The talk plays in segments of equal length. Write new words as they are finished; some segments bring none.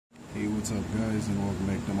Hey, what's up guys, and welcome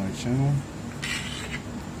back to my channel.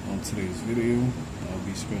 On today's video, I'll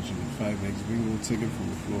be scratching the 5X bingo ticket from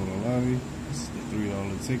the Florida lottery. This is the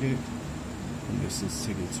 $3 ticket, and this is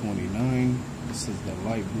ticket 29. This is the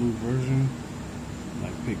light blue version. And I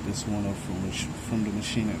picked this one up from the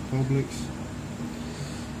machine at Publix.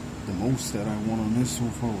 The most that I won on this so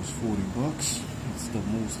far was 40 bucks. It's the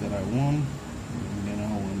most that I won. And then I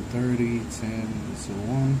won 30, 10, this is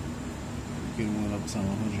 1. You can win up to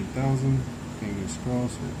 100,000. Fingers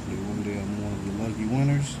crossed. Hopefully one day I'm one of the lucky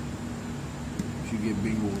winners. If you get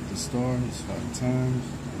bingo with the star, it's 5 times.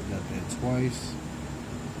 I got that twice.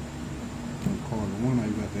 On card 1,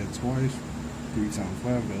 I got that twice. 3 times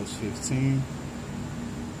 5, that was 15.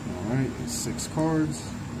 Alright, it's 6 cards.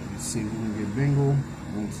 Let's see if we can get bingo,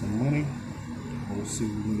 win some money. Or let's see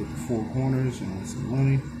if we can get the 4 corners and win some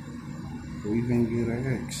money. Or even get an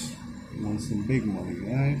X. Win some big money,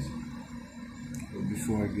 guys. But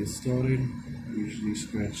before I get started, I usually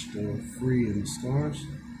scratch the free and the stars.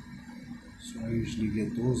 So I usually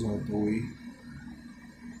get those out the way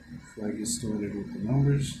before I get started with the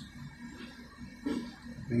numbers.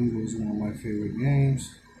 Bingo is one of my favorite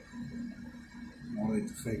games. I like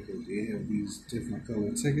the fact that they have these different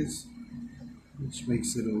color tickets, which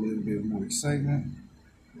makes it a little bit more excitement.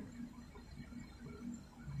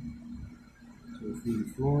 So if you're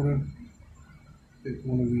in Florida, pick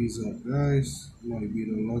one of these up, guys. You might be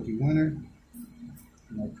the lucky winner,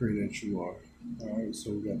 and I pray that you are. Alright, so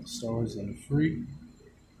we got the stars and the free.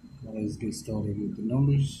 Now let's get started with the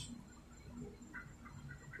numbers.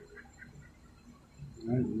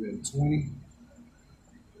 Alright, we got 20.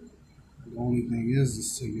 The only thing is,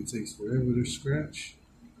 this ticket takes forever to scratch.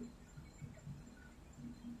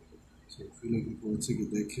 So if you're looking for a ticket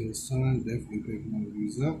that kills time, definitely pick one of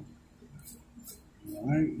these up.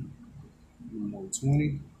 Alright, one more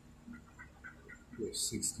 20. We have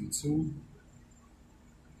 62.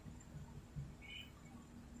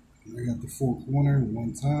 And I got the 4 corner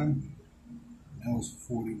one time. That was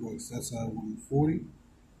 40 bucks. That's how I won 40.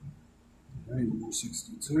 Alright, one more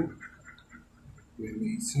 62. We have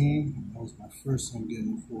 18. That was my first time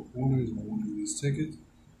getting the 4 corners on one of these tickets.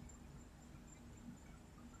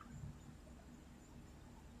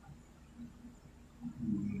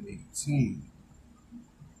 And 18.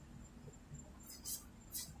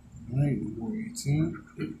 Alright, one more 18.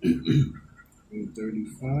 And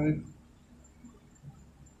 35.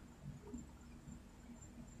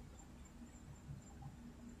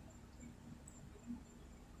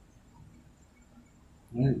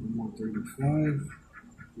 Alright, one more 35.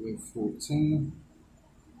 We have 14.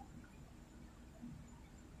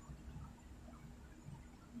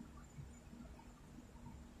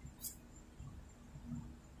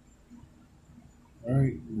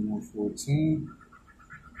 Alright, one more 14.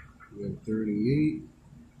 We have 38.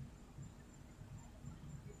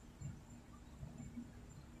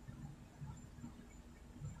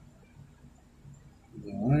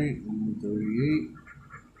 Alright, one more 38.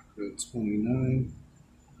 We have 29.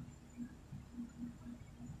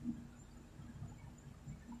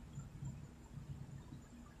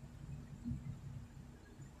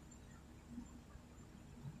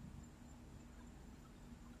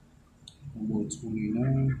 One more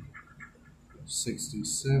 29.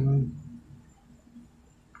 67.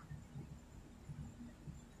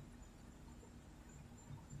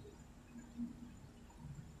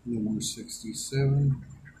 One more 67.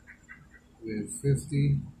 We have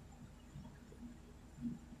 50.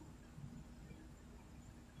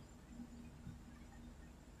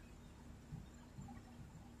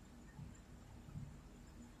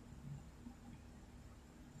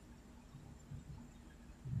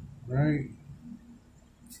 Right.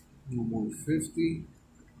 One more 50.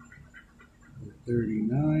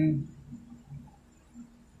 39.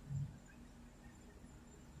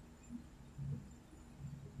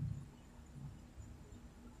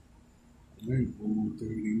 Right, one more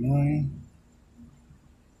 39.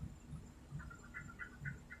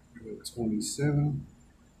 We have 27.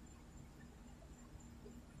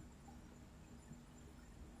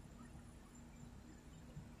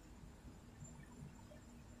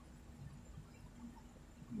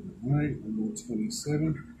 Alright, one more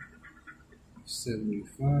 27.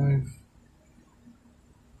 75.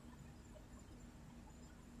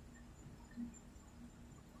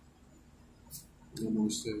 One more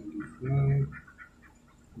 75.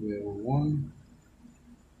 We have 1.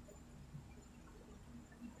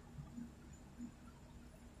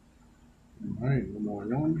 Alright, one more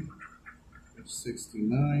 1.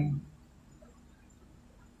 69.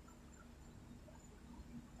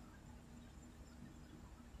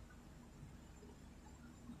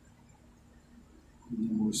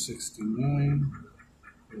 more 69.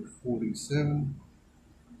 47.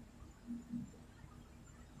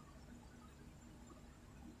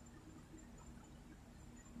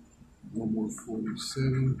 One more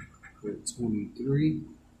 47. We're at 23.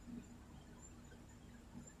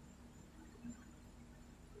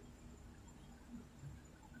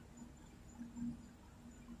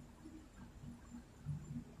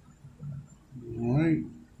 All right,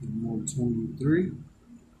 one more 23.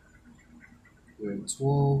 We're at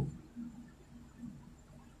 12.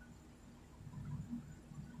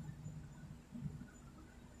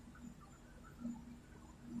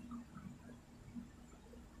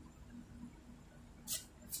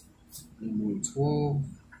 One more 12.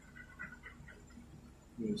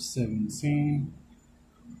 We have 17.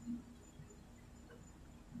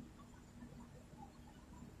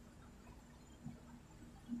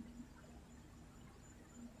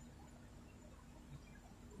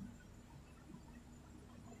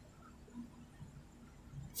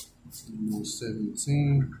 One more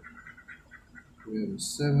 17. We have a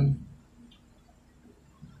 7.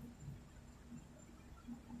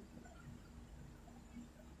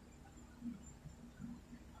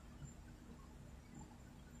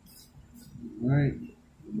 All right,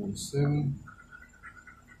 one more 7.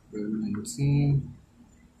 We have 19.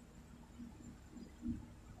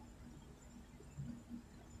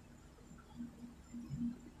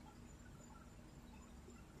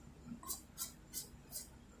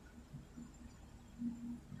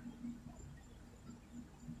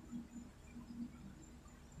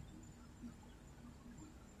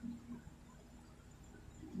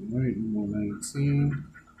 All right, one more 19.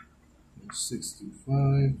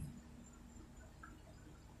 65.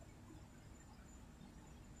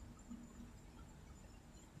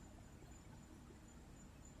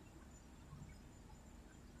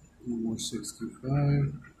 One more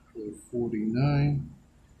 65. We have 49.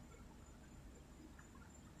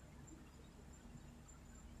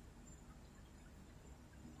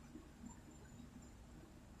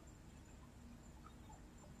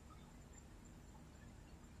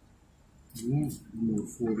 One more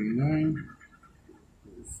 49.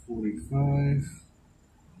 45.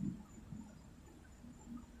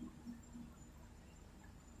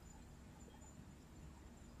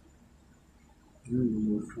 One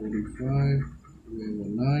more 45. We have a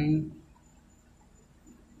 9.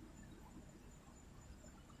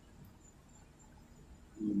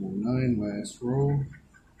 One more 9, last row.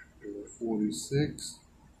 We have a 46.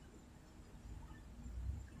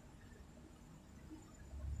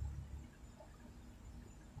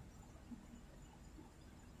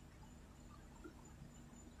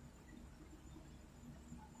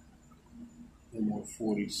 One more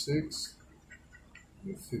 46.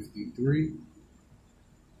 We have 53.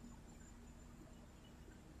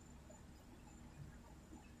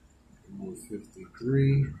 One more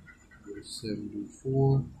 53. We have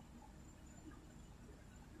 74.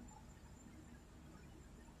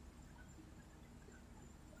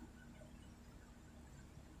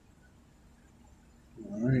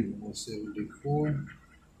 All right, one more 74.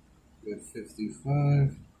 We have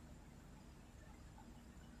 55.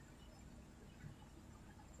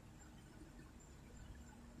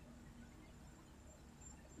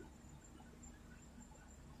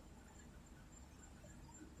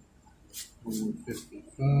 One more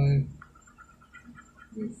 55.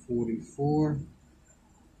 We have 44.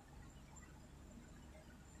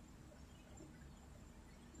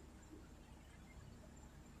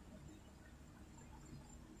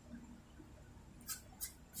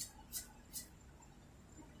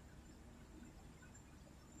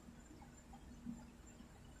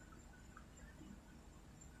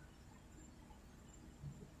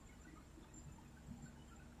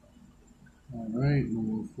 All right,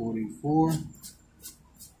 number 44.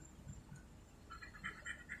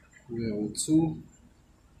 We have a 2.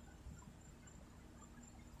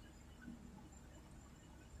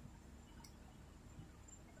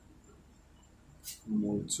 One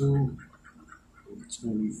more 2.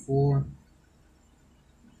 24.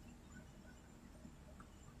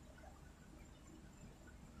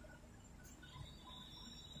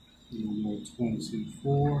 One more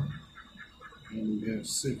 24. And we have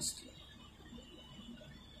 60.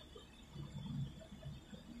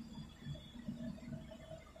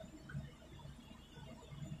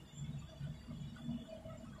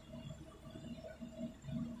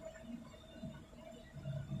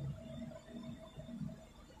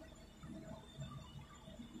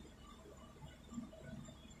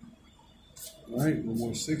 All right, one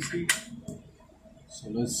more 60. So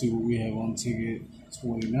let's see what we have on ticket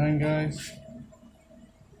 29, guys.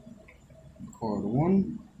 Card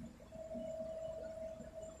 1.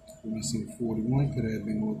 We're missing 41, could have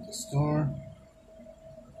been with the star.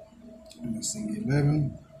 We're missing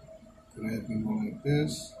 11, could have been more like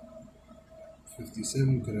this.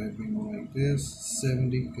 57 could have been more like this.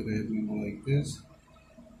 70 could have been more like this.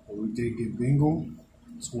 But we did get bingo.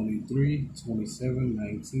 23, 27,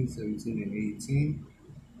 19, 17, and 18.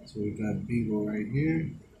 So we got bingo right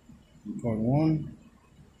here. In card 1,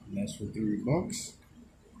 and that's for $3.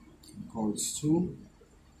 In cards 2,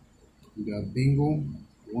 we got bingo.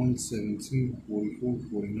 1, 17, 44,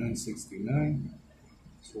 49, 69.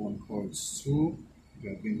 So on cards 2, we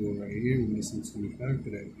got bingo right here. We're missing 25,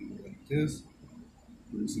 could have bingo like this.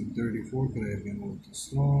 We're missing 34, could have bingo with the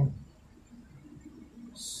star.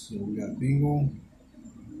 So we got bingo.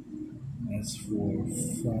 That's for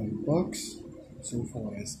 $5. So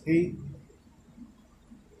far that's 8.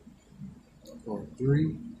 Card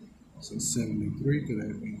 3. So 73 could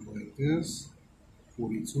have been like this.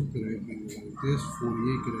 42 could have been like this.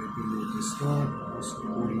 48 could have been with the star. Also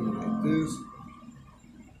 41 like this.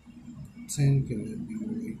 10 could have been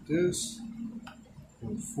like this.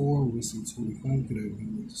 Card 4, we see 25 could have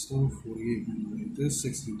been with the star. 48 been like this.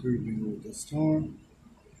 63 been with the star.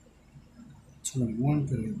 21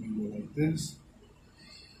 could have been like this.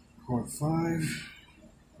 Card 5.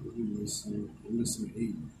 We're missing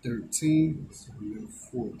 8, 13. So we have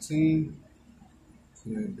 14.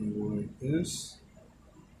 Could have been more like this.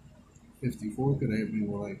 54 could have been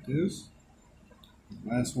more like this.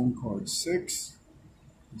 Last one, card 6.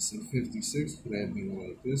 Missing 56 could have been more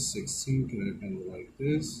like this. 16 could have been more like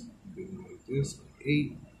this. Been more like this.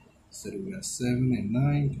 8. Instead we got 7 and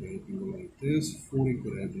 9 could have been more like this. 40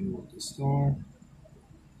 could have been with the star.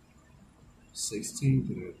 16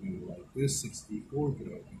 could have been like this. 64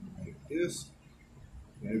 could have been like this.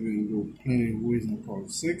 Could have been go plenty of ways on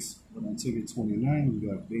card 6. But on ticket 29, we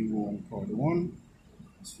got bingo on card 1.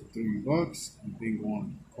 That's for $3. And bingo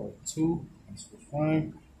on card 2. That's for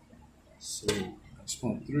 5. So that's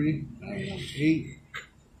pump 3. Now I want 8.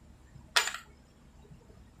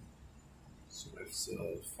 So that's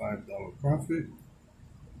a $5 profit.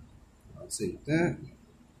 I'll take that.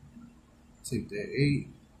 Take that 8.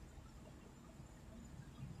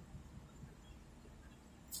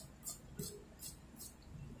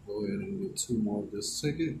 Go ahead and get 2 more of this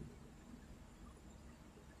ticket.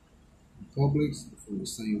 Publix from the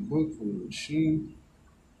same book, from the machine.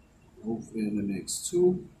 Hopefully in the next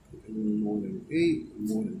 2, more than 8,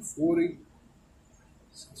 more than 40.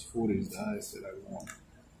 Since 40 is the highest that I want.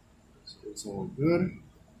 So it's all good.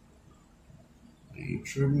 I ain't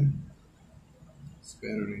tripping. It's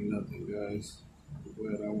better than nothing, guys. I'm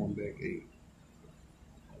glad I won back 8.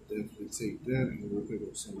 I'll definitely take that and we'll pick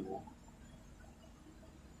up some more.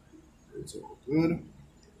 It's all good.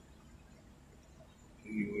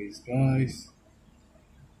 Anyways, guys,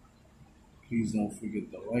 please don't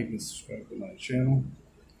forget to like and subscribe to my channel.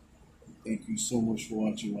 Thank you so much for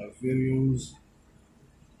watching my videos.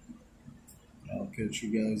 I'll catch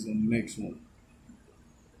you guys on the next one.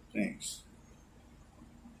 Thanks.